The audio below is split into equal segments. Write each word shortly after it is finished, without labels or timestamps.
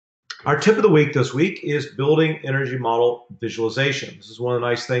Our tip of the week this week is building energy model visualization. This is one of the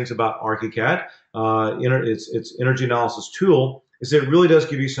nice things about ARCHICAD. Its energy analysis tool is that it really does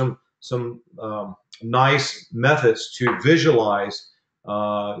give you some nice methods to visualize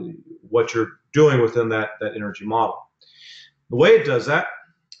what you're doing within that energy model. The way it does that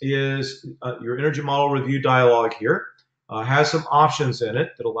is your energy model review dialog here has some options in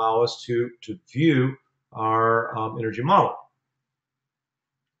it that allow us to view our energy model.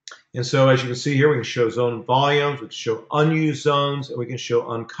 And so as you can see here, we can show zone volumes, we can show unused zones, and we can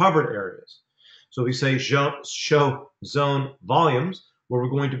show uncovered areas. So if we say show zone volumes, what we're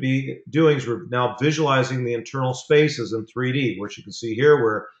going to be doing is we're now visualizing the internal spaces in 3D, which you can see here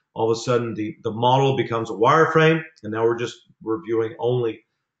where all of a sudden the model becomes a wireframe, and now we're just reviewing only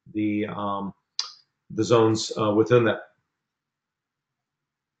the zones within that.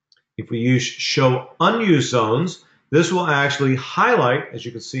 If we use show unused zones, this will actually highlight, as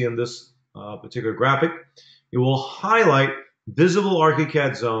you can see in this particular graphic, it will highlight visible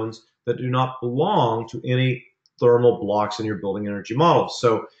ARCHICAD zones that do not belong to any thermal blocks in your building energy model.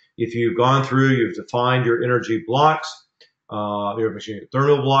 So if you've gone through, you've defined your energy blocks, your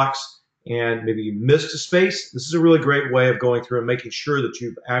thermal blocks, and maybe you missed a space, this is a really great way of going through and making sure that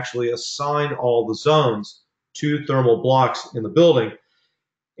you've actually assigned all the zones to thermal blocks in the building.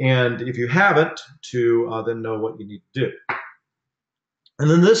 And if you haven't, to then know what you need to do.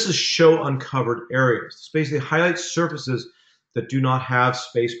 And then this is show uncovered areas. This basically highlights surfaces that do not have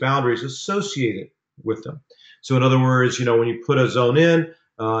space boundaries associated with them. So in other words, when you put a zone in,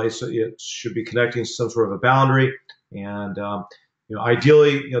 it should be connecting to some sort of a boundary. And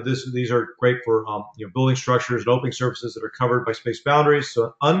ideally, these are great for building structures and opening surfaces that are covered by space boundaries.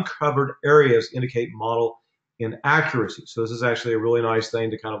 So uncovered areas indicate model inaccuracy. So this is actually a really nice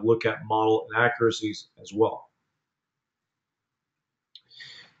thing to kind of look at model inaccuracies as well.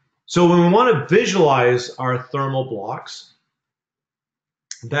 So when we want to visualize our thermal blocks,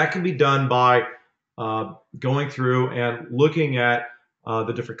 that can be done by going through and looking at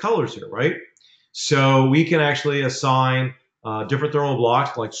the different colors here, right? So we can actually assign different thermal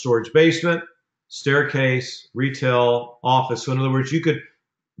blocks like storage basement, staircase, retail, office. So in other words, you could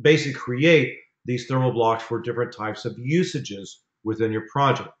basically create these thermal blocks for different types of usages within your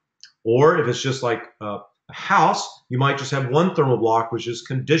project. Or if it's just like a house, you might just have one thermal block which is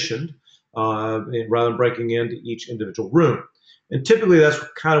conditioned rather than breaking into each individual room. And typically that's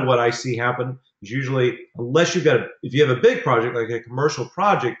kind of what I see happen. Is usually, unless if you have a big project like a commercial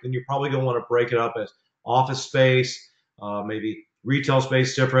project, then you're probably going to want to break it up as office space, maybe retail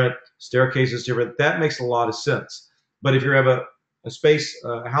space different, staircases different. That makes a lot of sense. But if you have a space,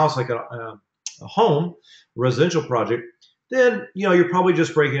 a house like a home, a residential project, then you're probably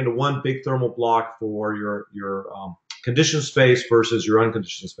just breaking into one big thermal block for your conditioned space versus your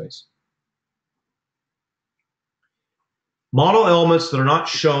unconditioned space. Model elements that are not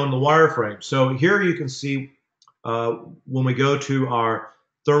shown in the wireframe. So here you can see when we go to our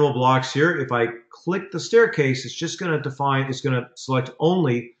thermal blocks here, if I click the staircase, it's just going to select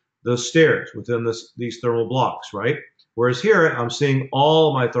only the stairs within these thermal blocks, right? Whereas here, I'm seeing all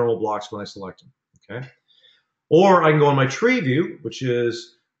of my thermal blocks when I select them, okay? Or I can go on my tree view, which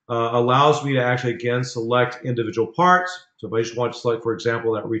allows me to actually, again, select individual parts. So if I just want to select, for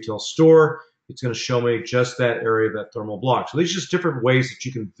example, that retail store, it's going to show me just that area of that thermal block. So these are just different ways that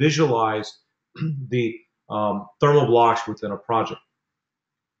you can visualize the thermal blocks within a project.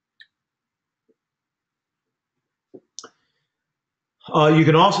 You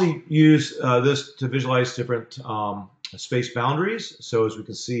can also use this to visualize different space boundaries. So as we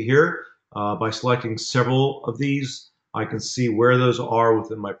can see here, by selecting several of these, I can see where those are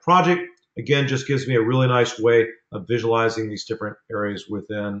within my project. Again, just gives me a really nice way of visualizing these different areas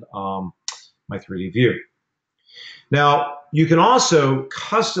within my 3D view. Now, you can also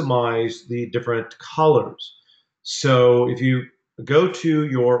customize the different colors. So if you go to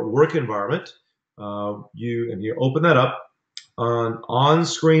your work environment, you open that up,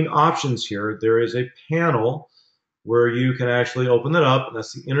 on-screen options here, there is a panel where you can actually open that up, and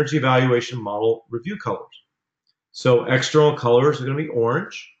that's the energy evaluation model review colors. So external colors are going to be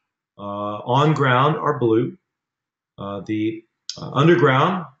orange, on ground are blue, the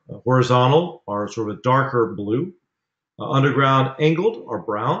underground horizontal are sort of a darker blue, underground angled are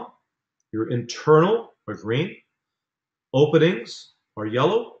brown, your internal are green, openings are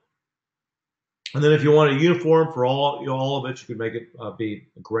yellow, and then if you want a uniform for all of it, you can make it be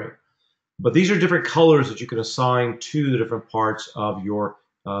gray. But these are different colors that you can assign to the different parts of your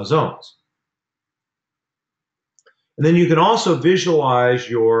zones. And then you can also visualize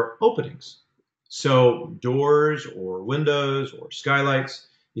your openings. So doors or windows or skylights.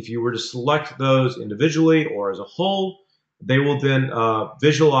 If you were to select those individually or as a whole, they will then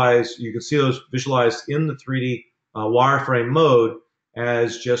visualize, you can see those visualized in the 3D wireframe mode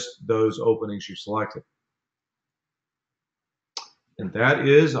as just those openings you selected. And that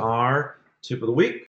is our tip of the week.